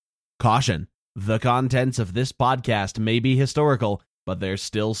Caution: the contents of this podcast may be historical, but they're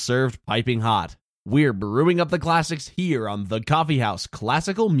still served piping hot. We're brewing up the classics here on the Coffee House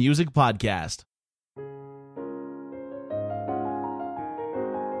Classical Music Podcast.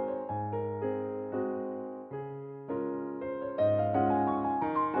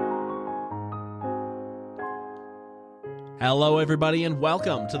 Hello, everybody, and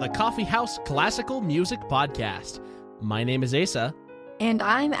welcome to the Coffee House Classical Music Podcast. My name is Asa. And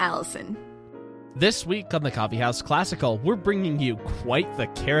I'm Allison. This week on the Coffee House Classical, we're bringing you quite the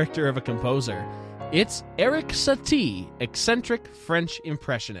character of a composer. It's Erik Satie, eccentric French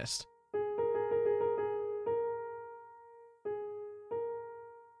impressionist.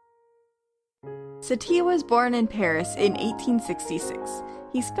 Satie was born in Paris in 1866.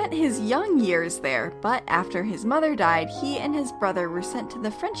 He spent his young years there, but after his mother died, he and his brother were sent to the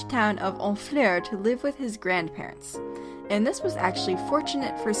French town of Honfleur to live with his grandparents. And this was actually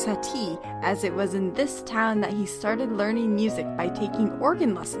fortunate for Satie, as it was in this town that he started learning music by taking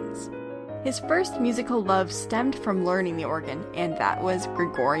organ lessons. His first musical love stemmed from learning the organ, and that was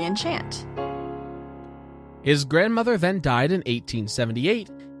Gregorian chant. His grandmother then died in 1878,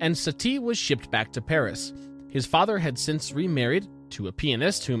 and Satie was shipped back to Paris. His father had since remarried to a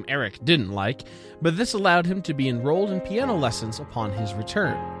pianist whom Erik didn't like, but this allowed him to be enrolled in piano lessons upon his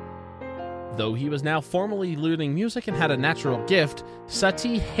return. Though he was now formally learning music and had a natural gift,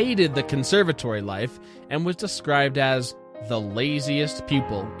 Satie hated the conservatory life and was described as the laziest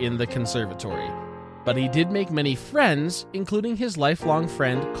pupil in the conservatory. But he did make many friends, including his lifelong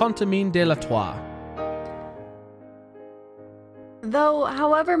friend Contamine de la Troie. Though,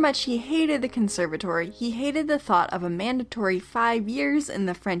 however much he hated the conservatory, he hated the thought of a mandatory 5 years in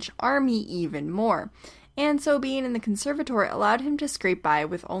the French army even more, and so being in the conservatory allowed him to scrape by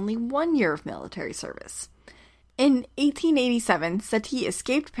with only 1 year of military service. In 1887, Satie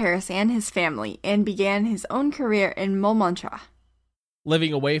escaped Paris and his family and began his own career in Montmartre.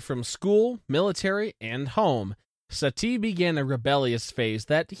 Living away from school, military, and home, Satie began a rebellious phase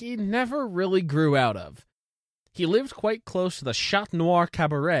that he never really grew out of. He lived quite close to the Chat Noir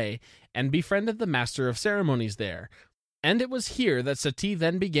Cabaret and befriended the master of ceremonies there. And it was here that Satie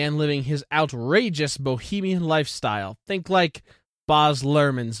then began living his outrageous bohemian lifestyle. Think like Baz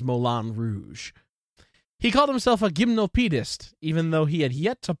Luhrmann's Moulin Rouge. He called himself a gymnopedist, even though he had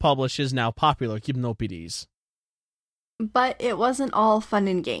yet to publish his now popular Gymnopédies. But it wasn't all fun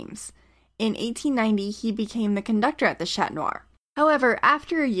and games. In 1890, he became the conductor at the Chat Noir. However,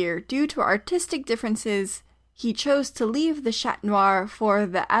 after a year, due to artistic differences, he chose to leave the Chat Noir for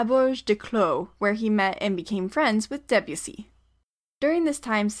the Auberge de Clos, where he met and became friends with Debussy. During this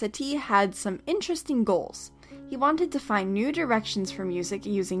time, Satie had some interesting goals. He wanted to find new directions for music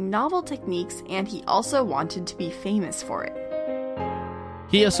using novel techniques, and he also wanted to be famous for it.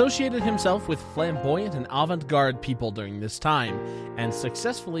 He associated himself with flamboyant and avant-garde people during this time, and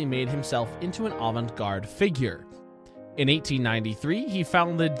successfully made himself into an avant-garde figure. In 1893, he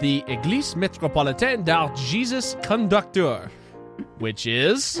founded the Église Métropolitaine d'Art Jesus Conducteur, which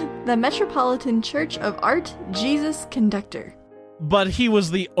is the Metropolitan Church of Art Jesus Conductor. But he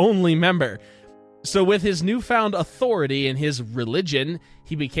was the only member. So with his newfound authority in his religion,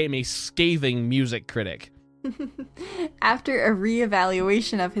 he became a scathing music critic. After a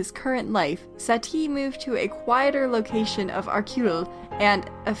re-evaluation of his current life, Satie moved to a quieter location of Arcueil and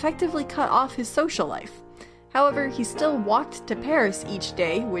effectively cut off his social life. However, he still walked to Paris each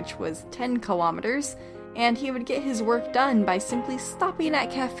day, which was 10 kilometers, and he would get his work done by simply stopping at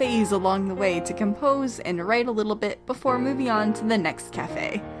cafes along the way to compose and write a little bit before moving on to the next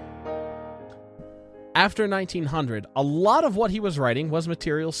cafe. After 1900, a lot of what he was writing was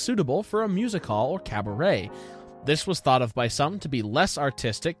material suitable for a music hall or cabaret. This was thought of by some to be less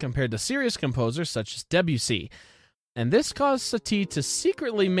artistic compared to serious composers such as Debussy. And this caused Satie to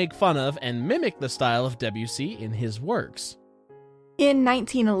secretly make fun of and mimic the style of Debussy in his works. In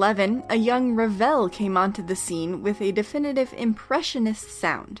 1911, a young Ravel came onto the scene with a definitive impressionist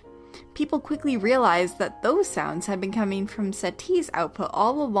sound. People quickly realized that those sounds had been coming from Satie's output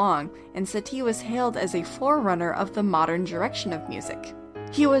all along, and Satie was hailed as a forerunner of the modern direction of music.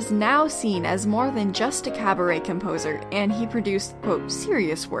 He was now seen as more than just a cabaret composer, and he produced, quote,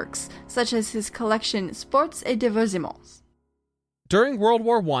 serious works, such as his collection Sports et Divertissements. During World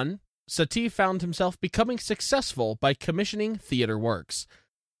War I, Satie found himself becoming successful by commissioning theater works.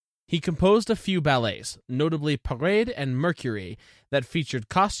 He composed a few ballets, notably Parade and Mercury, that featured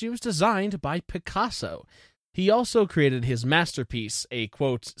costumes designed by Picasso. He also created his masterpiece, a,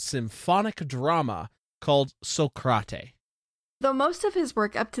 quote, symphonic drama called Socrate. Though most of his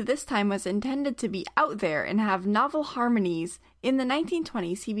work up to this time was intended to be out there and have novel harmonies, in the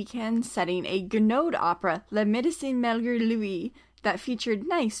 1920s he began setting a Gounod opera, La Médecine Malgré Lui, that featured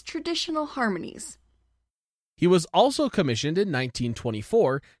nice traditional harmonies. He was also commissioned in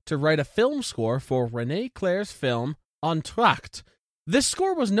 1924 to write a film score for René Clair's film Entr'acte. This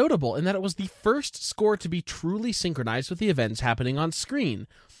score was notable in that it was the first score to be truly synchronized with the events happening on screen.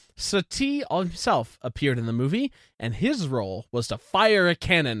 Satie himself appeared in the movie, and his role was to fire a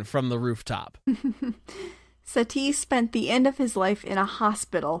cannon from the rooftop. Satie spent the end of his life in a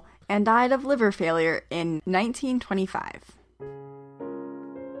hospital and died of liver failure in 1925.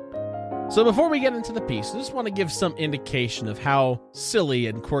 So before we get into the piece, I just want to give some indication of how silly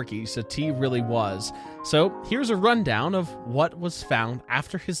and quirky Satie really was. So here's a rundown of what was found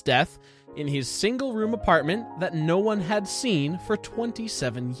after his death in his single-room apartment that no one had seen for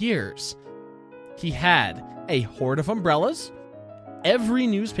 27 years. He had a hoard of umbrellas, every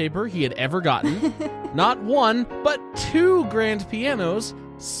newspaper he had ever gotten, not one, but 2 grand pianos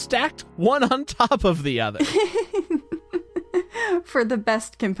stacked one on top of the other. For the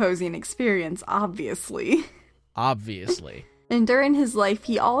best composing experience, obviously. Obviously. And during his life,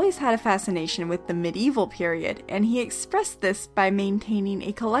 he always had a fascination with the medieval period, and he expressed this by maintaining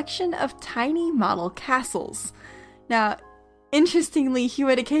a collection of tiny model castles. Now, interestingly, he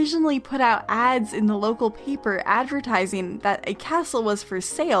would occasionally put out ads in the local paper advertising that a castle was for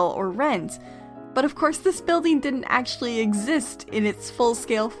sale or rent, but of course this building didn't actually exist in its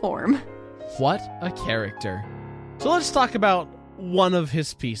full-scale form. What a character. So let's talk about one of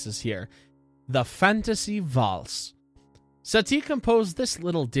his pieces here, the Fantasie Valse. Satie composed this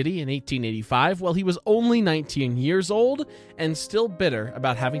little ditty in 1885 while he was only 19 years old and still bitter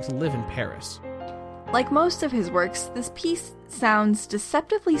about having to live in Paris. Like most of his works, this piece sounds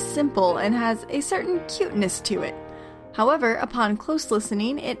deceptively simple and has a certain cuteness to it. However, upon close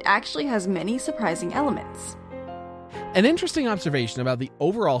listening, it actually has many surprising elements. An interesting observation about the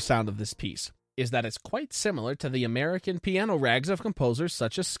overall sound of this piece is that it's quite similar to the American piano rags of composers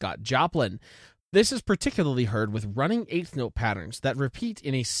such as Scott Joplin. This is particularly heard with running eighth note patterns that repeat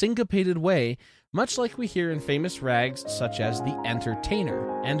in a syncopated way, much like we hear in famous rags such as the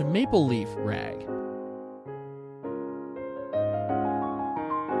Entertainer and Maple Leaf rag.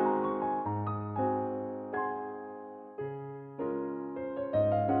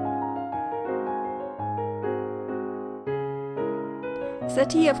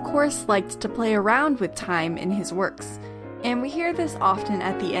 Satie, of course, liked to play around with time in his works, and we hear this often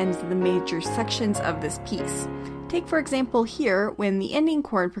at the ends of the major sections of this piece. Take, for example, here, when the ending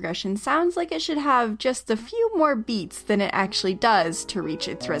chord progression sounds like it should have just a few more beats than it actually does to reach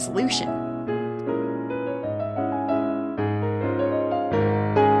its resolution.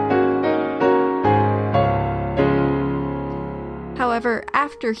 However,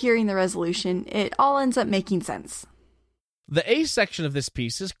 after hearing the resolution, it all ends up making sense. The A section of this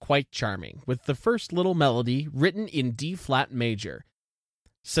piece is quite charming, with the first little melody written in D-flat major.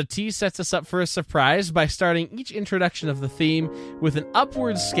 Satie sets us up for a surprise by starting each introduction of the theme with an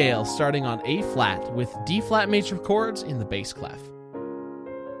upward scale starting on A-flat with D-flat major chords in the bass clef.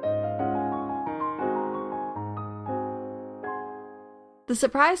 The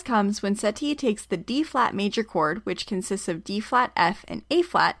surprise comes when Satie takes the D-flat major chord, which consists of D-flat, F, and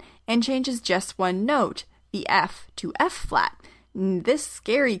A-flat, and changes just one note, the F, to F-flat. This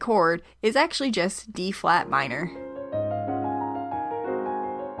scary chord is actually just D-flat minor.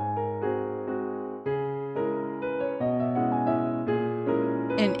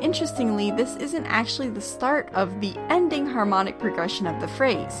 And interestingly, this isn't actually the start of the ending harmonic progression of the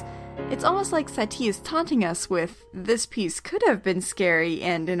phrase. It's almost like Satie is taunting us with, this piece could have been scary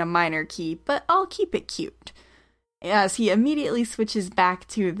and in a minor key, but I'll keep it cute, as he immediately switches back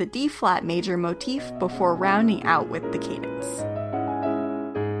to the D-flat major motif before rounding out with the cadence.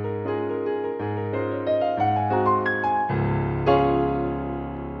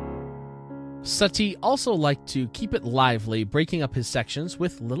 Satie also liked to keep it lively, breaking up his sections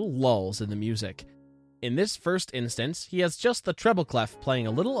with little lulls in the music. In this first instance, he has just the treble clef playing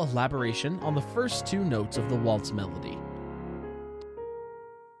a little elaboration on the first 2 notes of the waltz melody.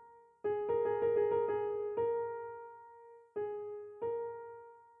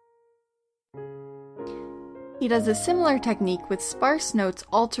 He does a similar technique with sparse notes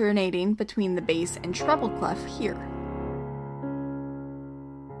alternating between the bass and treble clef here.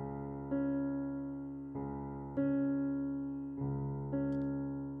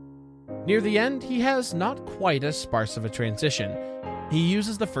 Near the end, he has not quite as sparse of a transition. He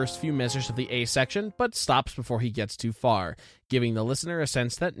uses the first few measures of the A section, but stops before he gets too far, giving the listener a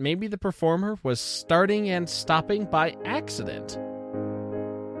sense that maybe the performer was starting and stopping by accident.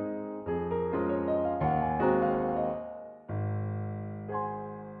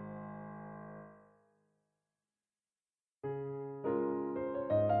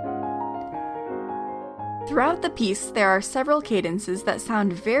 Throughout the piece, there are several cadences that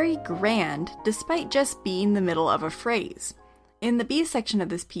sound very grand, despite just being the middle of a phrase. In the B section of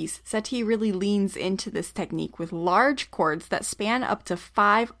this piece, Satie really leans into this technique with large chords that span up to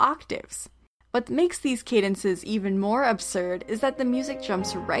 5 octaves. What makes these cadences even more absurd is that the music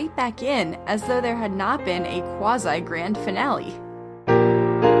jumps right back in as though there had not been a quasi-grand finale.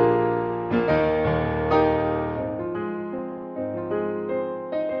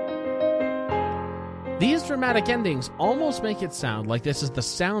 These dramatic endings almost make it sound like this is the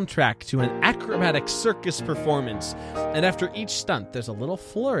soundtrack to an acrobatic circus performance, and after each stunt there's a little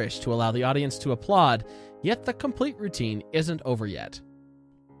flourish to allow the audience to applaud, yet the complete routine isn't over yet.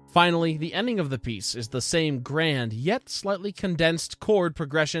 Finally, the ending of the piece is the same grand, yet slightly condensed chord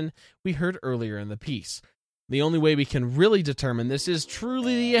progression we heard earlier in the piece. The only way we can really determine this is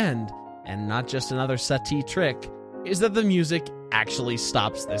truly the end, and not just another Satie trick, is that the music actually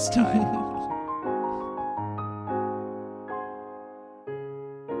stops this time.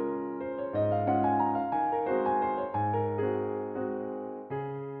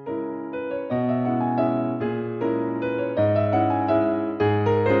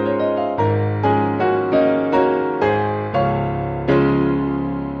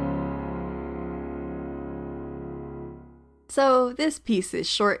 So this piece is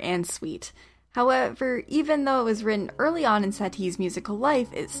short and sweet. However, even though it was written early on in Satie's musical life,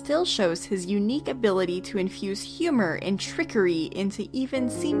 it still shows his unique ability to infuse humor and trickery into even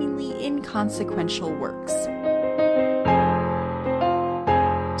seemingly inconsequential works.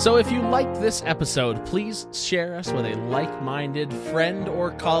 So if you liked this episode, please share us with a like-minded friend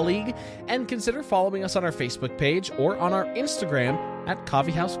or colleague, and consider following us on our Facebook page or on our Instagram at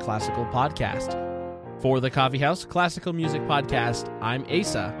Coffee House Classical Podcast. For the Coffee House Classical Music Podcast, I'm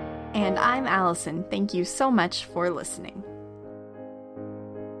Asa. And I'm Allison. Thank you so much for listening.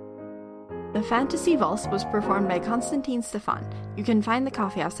 The Fantasie Valse was performed by Constantine Stefan. You can find the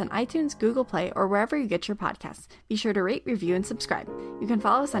Coffee House on iTunes, Google Play, or wherever you get your podcasts. Be sure to rate, review, and subscribe. You can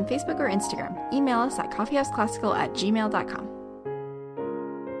follow us on Facebook or Instagram. Email us at coffeehouseclassical@gmail.com.